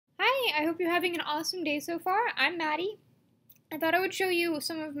I hope you're having an awesome day so far. I'm Maddie. I thought I would show you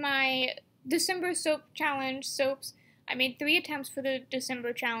some of my December soap challenge soaps. I made 3 attempts for the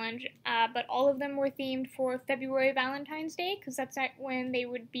December challenge, but all of them were themed for February Valentine's Day, because that's when they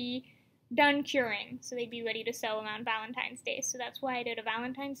would be done curing, so they'd be ready to sell around Valentine's Day. So that's why I did a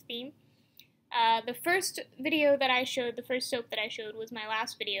Valentine's theme. The first video that I showed, the first soap that I showed, was my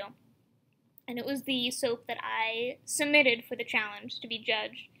last video, and it was the soap that I submitted for the challenge to be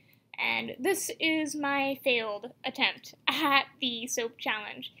judged. And this is my failed attempt at the soap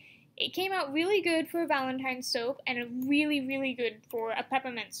challenge. It came out really good for a Valentine's soap and really, really good for a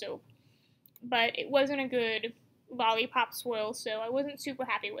peppermint soap, but it wasn't a good lollipop swirl, so I wasn't super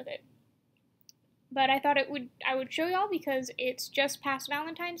happy with it. But I thought I would show y'all because it's just past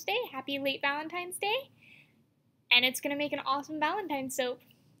Valentine's Day. Happy late Valentine's Day. And it's going to make an awesome Valentine's soap.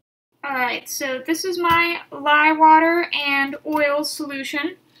 Alright, so this is my lye water and oil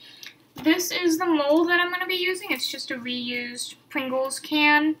solution. This is the mold that I'm going to be using. It's just a reused Pringles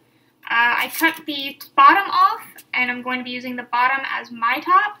can. I cut the bottom off, and I'm going to be using the bottom as my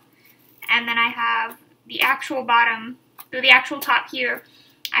top. And then I have the actual bottom, or the actual top here.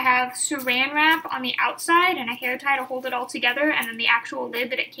 I have saran wrap on the outside and a hair tie to hold it all together, and then the actual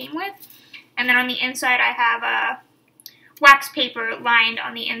lid that it came with. And then on the inside I have wax paper lined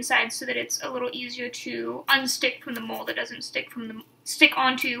on the inside so that it's a little easier to unstick from the mold. It doesn't stick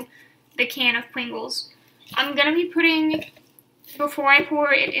onto the can of Pringles. I'm going to be putting, before I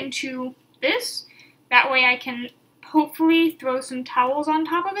pour it into this, that way I can hopefully throw some towels on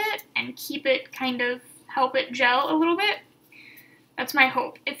top of it and keep it help it gel a little bit. That's my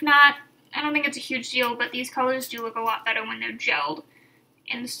hope. If not, I don't think it's a huge deal, but these colors do look a lot better when they're gelled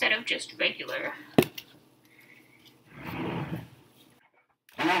instead of just regular.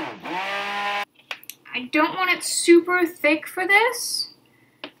 I don't want it super thick for this,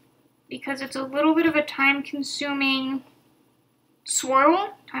 because it's a little bit of a time-consuming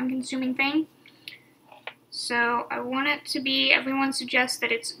swirl, time-consuming thing. So I want it to be, everyone suggests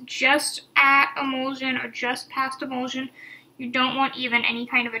that it's just at emulsion or just past emulsion. You don't want even any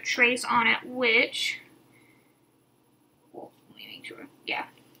kind of a trace on it, which, well, let me make sure, yeah,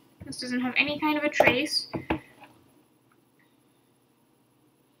 this doesn't have any kind of a trace.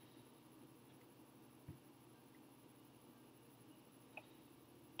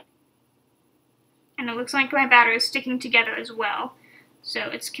 And it looks like my batter is sticking together as well. So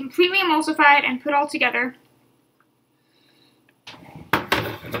it's completely emulsified and put all together.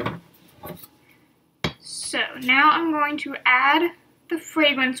 So now I'm going to add the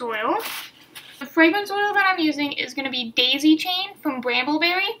fragrance oil. The fragrance oil that I'm using is going to be Daisy Chain from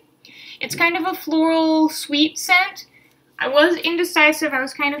Brambleberry. It's kind of a floral sweet scent. I was indecisive. I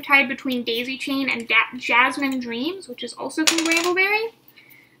was kind of tied between Daisy Chain and Jasmine Dreams, which is also from Brambleberry.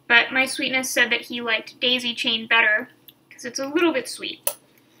 But my sweetness said that he liked Daisy Chain better because it's a little bit sweet.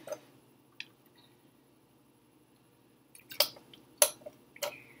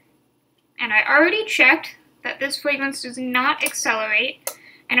 And I already checked that this fragrance does not accelerate,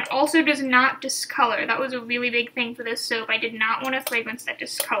 and it also does not discolor. That was a really big thing for this soap. I did not want a fragrance that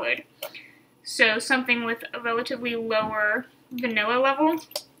discolored. So something with a relatively lower vanilla level,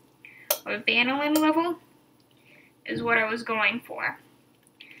 or vanillin level, is what I was going for.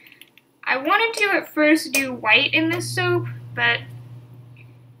 I wanted to at first do white in this soap, but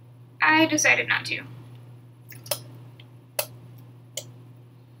I decided not to.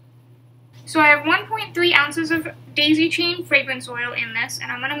 So I have 1.3 ounces of Daisy Chain fragrance oil in this,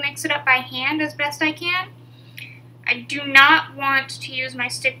 and I'm going to mix it up by hand as best I can. I do not want to use my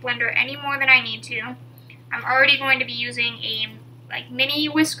stick blender any more than I need to. I'm already going to be using a mini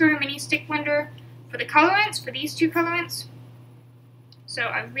whisker, mini stick blender for the colorants, for these 2 colorants. So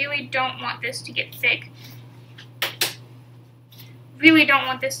I really don't want this to get thick. Really don't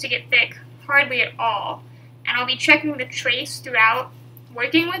want this to get thick, hardly at all. And I'll be checking the trace throughout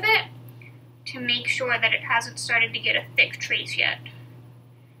working with it to make sure that it hasn't started to get a thick trace yet.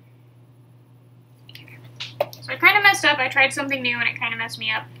 Okay. So I kind of messed up. I tried something new and it kind of messed me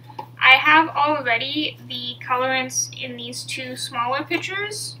up. I have already the colorants in these 2 smaller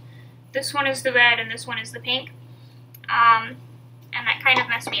pitchers. This one is the red and this one is the pink. And that kind of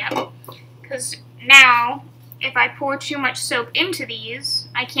messed me up, because now, if I pour too much soap into these,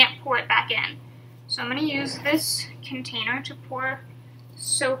 I can't pour it back in. So I'm going to use this container to pour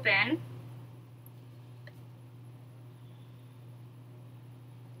soap in.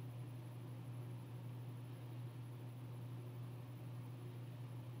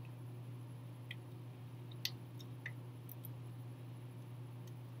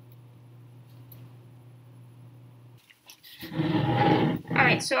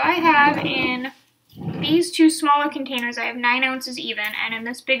 Alright, so I have in these two smaller containers, I have 9 ounces even, and in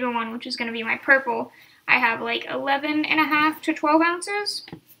this bigger one, which is going to be my purple, I have like 11.5 to 12 ounces.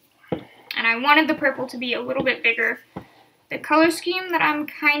 And I wanted the purple to be a little bit bigger. The color scheme that I'm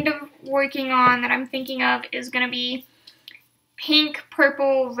kind of working on, that I'm thinking of, is going to be pink,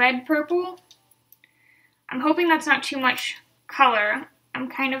 purple, red, purple. I'm hoping that's not too much color.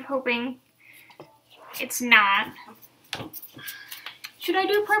 I'm kind of hoping it's not. Should I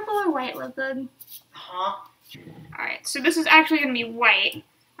do purple or white look good? Huh? Alright, so this is actually going to be white.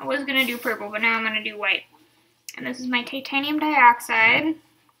 I was going to do purple, but now I'm going to do white. And this is my titanium dioxide.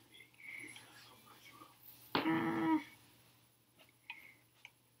 I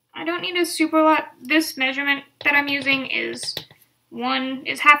don't need a super lot. This measurement that I'm using is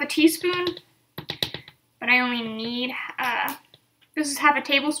half a teaspoon, but I only need, this is half a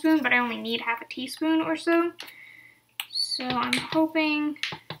tablespoon, but I only need half a teaspoon or so. So I'm hoping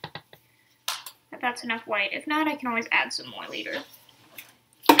that that's enough white. If not, I can always add some more later.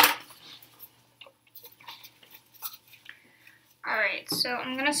 Alright, so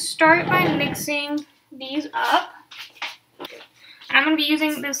I'm going to start by mixing these up. And I'm going to be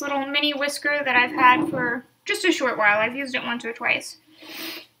using this little mini whisker that I've had for just a short while. I've used it once or twice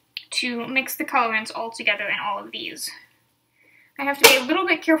to mix the colorants all together in all of these. I have to be a little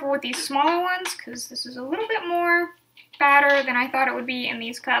bit careful with these smaller ones because this is a little bit more fatter than I thought it would be in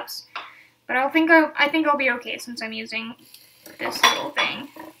these cups. But I think I'll be okay since I'm using this little thing.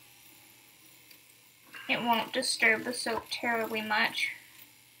 It won't disturb the soap terribly much.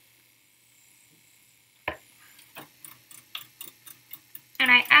 And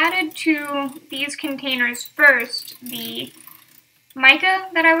I added to these containers first the mica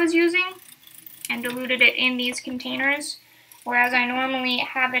that I was using and diluted it in these containers, whereas I normally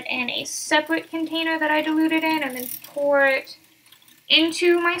have it in a separate container that I dilute it in and then pour it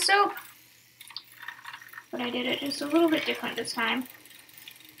into my soap. But I did it just a little bit different this time.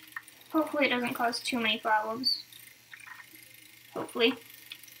 Hopefully it doesn't cause too many problems. Hopefully.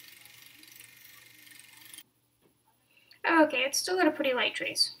 Okay, it's still got a pretty light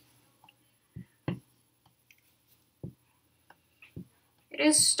trace. It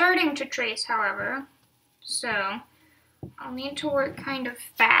is starting to trace, however, so I'll need to work kind of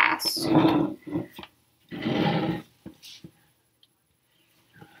fast.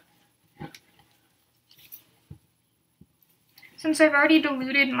 Since I've already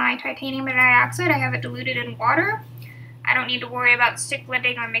diluted my titanium dioxide, I have it diluted in water. I don't need to worry about stick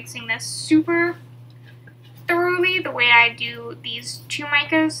blending or mixing this super thoroughly the way I do these two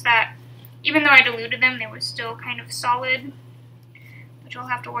micas that, even though I diluted them, they were still kind of solid, which I'll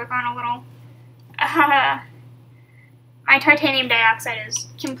have to work on a little. My titanium dioxide is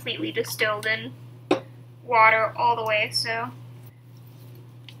completely distilled in water all the way, so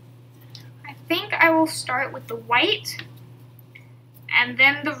I think I will start with the white and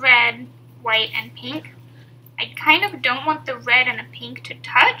then the red, white, and pink. I kind of don't want the red and the pink to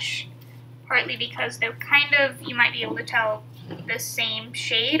touch, partly because they're kind of, you might be able to tell, the same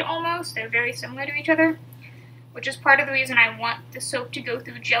shade almost. They're very similar to each other, which is part of the reason I want the soap to go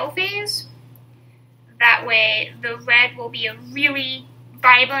through gel phase. That way the red will be a really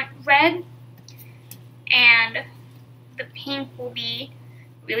vibrant red, and the pink will be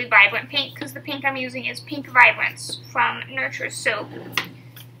really vibrant pink, because the pink I'm using is Pink Vibrance from Nurture Soap.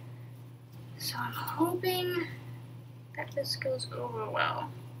 So I'm hoping that this goes over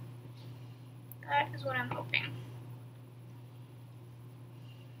well. That is what I'm hoping.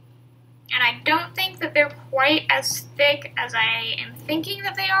 And I don't think that they're quite as thick as I am thinking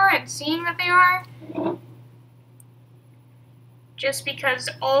that they are and seeing that they are. Just because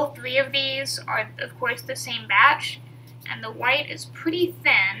all three of these are, of course, the same batch, and the white is pretty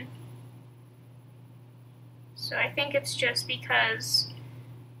thin. So I think it's just because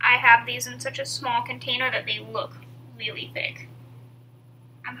I have these in such a small container that they look really thick.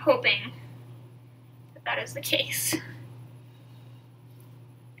 I'm hoping that that is the case.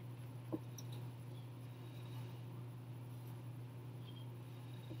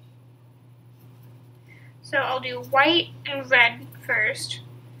 So I'll do white and red first.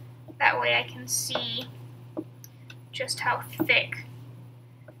 That way I can see just how thick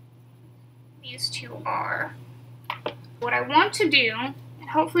these two are. What I want to do, and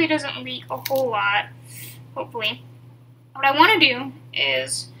hopefully it doesn't leak a whole lot, hopefully, what I want to do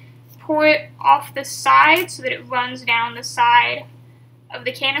is pour it off the side so that it runs down the side of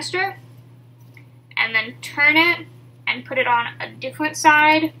the canister, and then turn it and put it on a different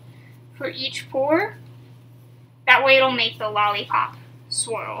side for each pour. That way it'll make the lollipop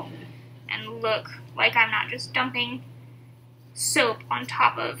swirl and look like I'm not just dumping soap on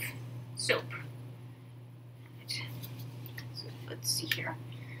top of soap. Right. So let's see here.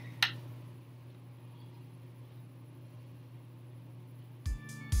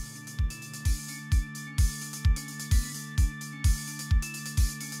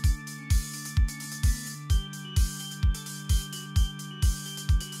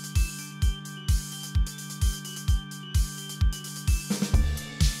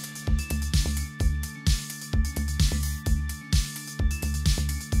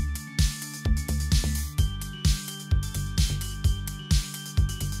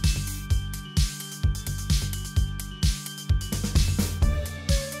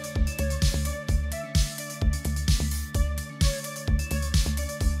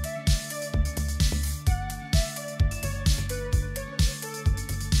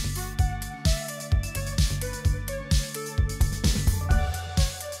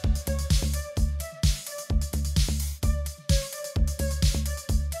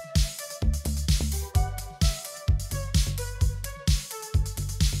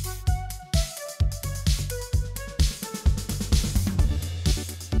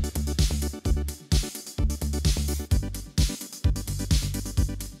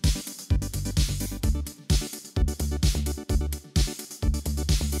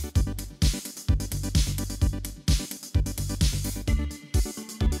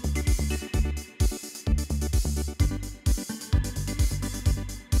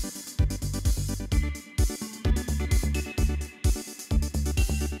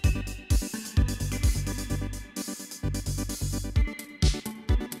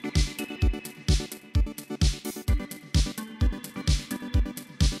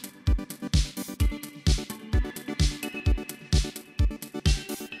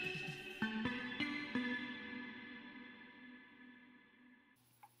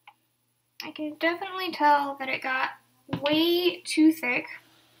 I can definitely tell that it got way too thick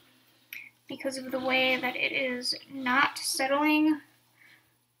because of the way that it is not settling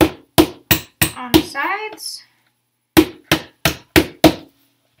on the sides.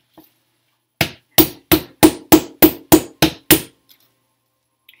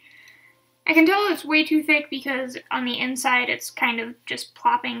 I can tell it's way too thick because on the inside it's kind of just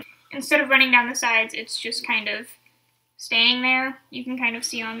plopping. Instead of running down the sides, it's just kind of staying there. You can kind of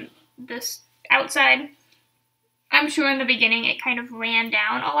see on this outside. I'm sure in the beginning it kind of ran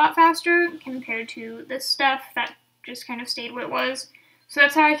down a lot faster compared to this stuff that just kind of stayed where it was. So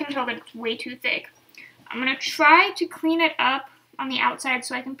that's how I can tell that it's way too thick. I'm going to try to clean it up on the outside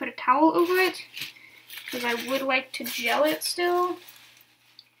so I can put a towel over it, because I would like to gel it still.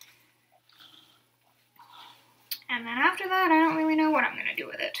 And then after that, I don't really know what I'm going to do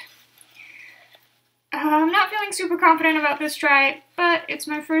with it. I'm not feeling super confident about this try, but it's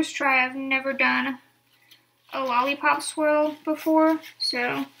my first try. I've never done a lollipop swirl before,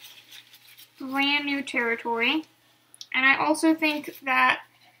 so brand new territory. And I also think that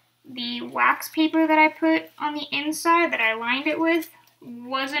the wax paper that I put on the inside that I lined it with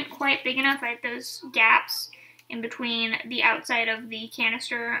wasn't quite big enough. I had those gaps in between the outside of the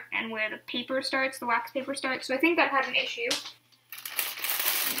canister and where the paper starts, the wax paper starts, so I think that had an issue.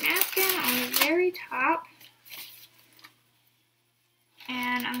 Napkin on the very top,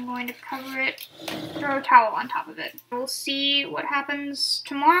 and I'm going to cover it, throw a towel on top of it. We'll see what happens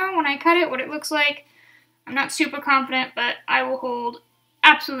tomorrow when I cut it, what it looks like. I'm not super confident, but I will hold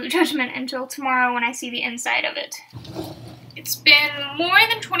absolute judgment until tomorrow when I see the inside of it. It's been more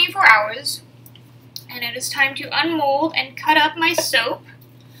than 24 hours, and it is time to unmold and cut up my soap,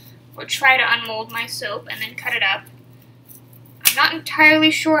 or try to unmold my soap and then cut it up. I'm not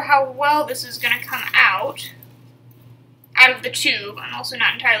entirely sure how well this is going to come out of the tube. I'm also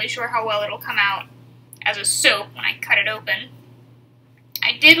not entirely sure how well it'll come out as a soap when I cut it open.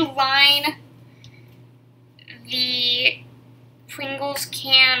 I did line the Pringles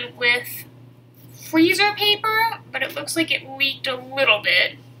can with freezer paper, but it looks like it leaked a little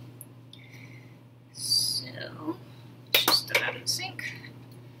bit. So, just throw that in the sink.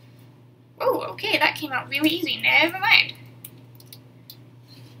 Oh, okay, that came out really easy. Never mind.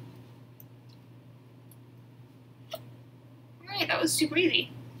 Alright, that was super easy.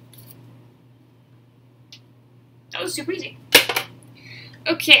 That was super easy.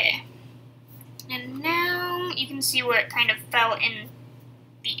 Okay. And now you can see where it kind of fell in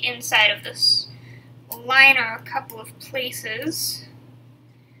the inside of this liner a couple of places.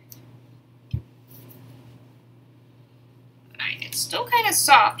 Alright, it's still kind of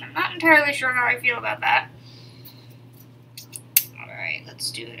soft. I'm not entirely sure how I feel about that. Alright,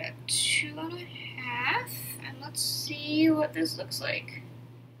 let's do it at 2.5, and let's see what this looks like.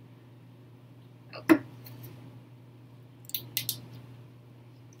 Oh.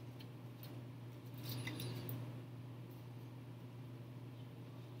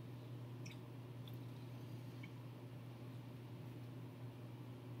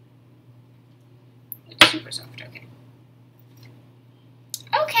 It's super soft, okay.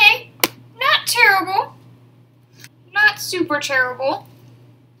 Okay, not terrible. Not super terrible.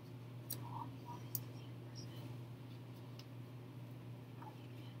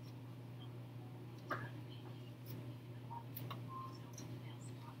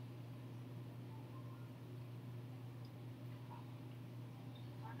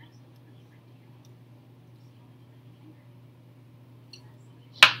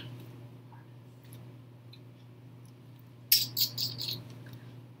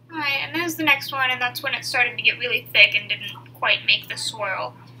 Alright, and there's the next one, and that's when it started to get really thick and didn't quite make the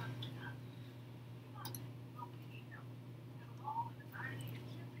swirl.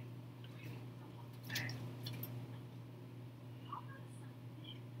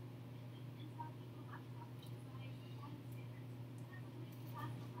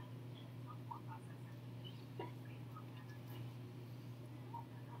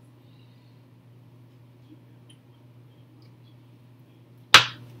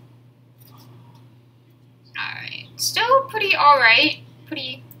 Alright, still pretty alright,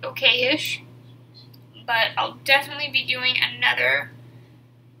 pretty okay-ish, but I'll definitely be doing another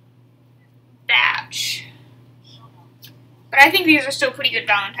batch. But I think these are still pretty good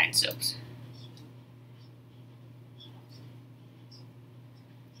Valentine soaps.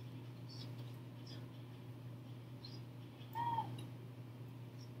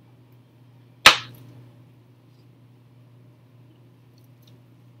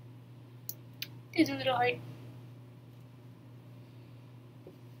 It's a little hard.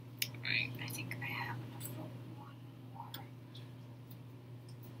 Alright, I think I have enough for one more.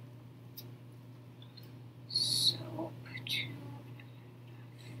 Soap, two.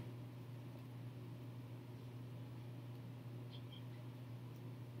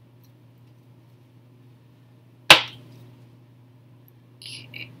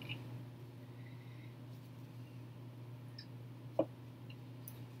 Okay.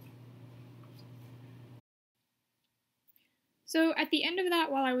 So at the end of that,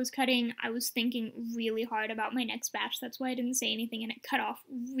 while I was cutting, I was thinking really hard about my next batch. That's why I didn't say anything, and it cut off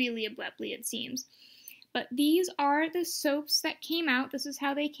really abruptly, it seems. But these are the soaps that came out. This is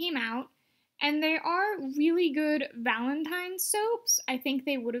how they came out. And they are really good Valentine soaps. I think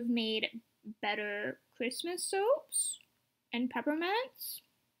they would have made better Christmas soaps and peppermints.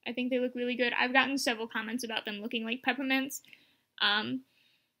 I think they look really good. I've gotten several comments about them looking like peppermints.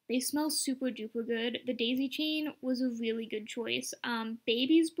 They smell super duper good. The daisy chain was a really good choice.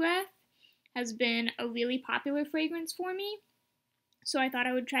 Baby's breath has been a really popular fragrance for me. So I thought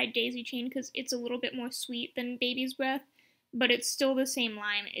I would try daisy chain because it's a little bit more sweet than baby's breath, but it's still the same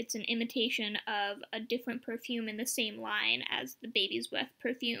line. It's an imitation of a different perfume in the same line as the baby's breath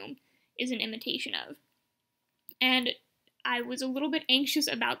perfume is an imitation of. And I was a little bit anxious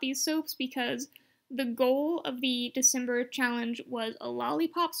about these soaps because the goal of the December challenge was a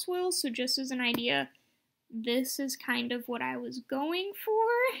lollipop swirl, so just as an idea, this is kind of what I was going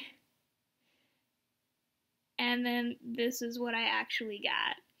for. And then this is what I actually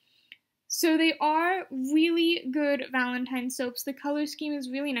got. So they are really good Valentine soaps. The color scheme is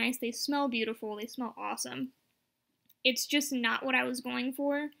really nice. They smell beautiful. They smell awesome. It's just not what I was going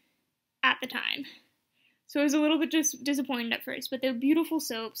for at the time. So I was a little bit disappointed at first, but they're beautiful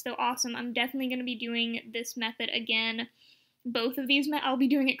soaps. They're awesome. I'm definitely going to be doing this method again. Both of these, I'll be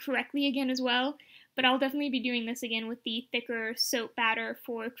doing it correctly again as well, but I'll definitely be doing this again with the thicker soap batter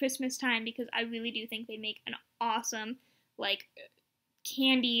for Christmas time because I really do think they make an awesome, like,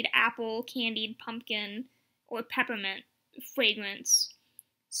 candied apple, candied pumpkin, or peppermint fragrance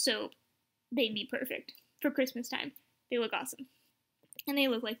soap. They'd be perfect for Christmas time. They look awesome. And they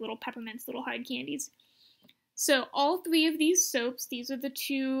look like little peppermints, little hard candies. So all three of these soaps, these are the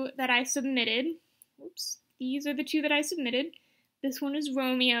two that I submitted. Oops. These are the two that I submitted. This one is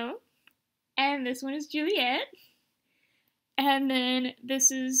Romeo, and this one is Juliet. And then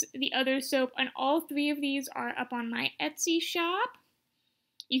this is the other soap, and all three of these are up on my Etsy shop.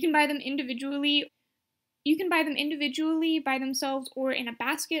 You can buy them individually. You can buy them individually by themselves or in a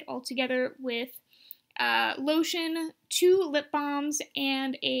basket all together with lotion, 2 lip balms,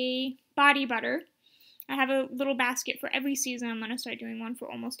 and a body butter. I have a little basket for every season. I'm going to start doing one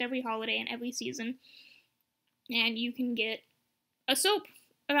for almost every holiday and every season. And you can get a soap,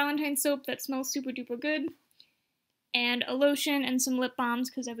 a Valentine soap that smells super duper good, and a lotion and some lip balms,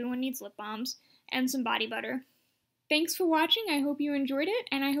 because everyone needs lip balms, and some body butter. Thanks for watching. I hope you enjoyed it,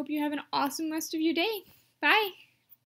 and I hope you have an awesome rest of your day. Bye!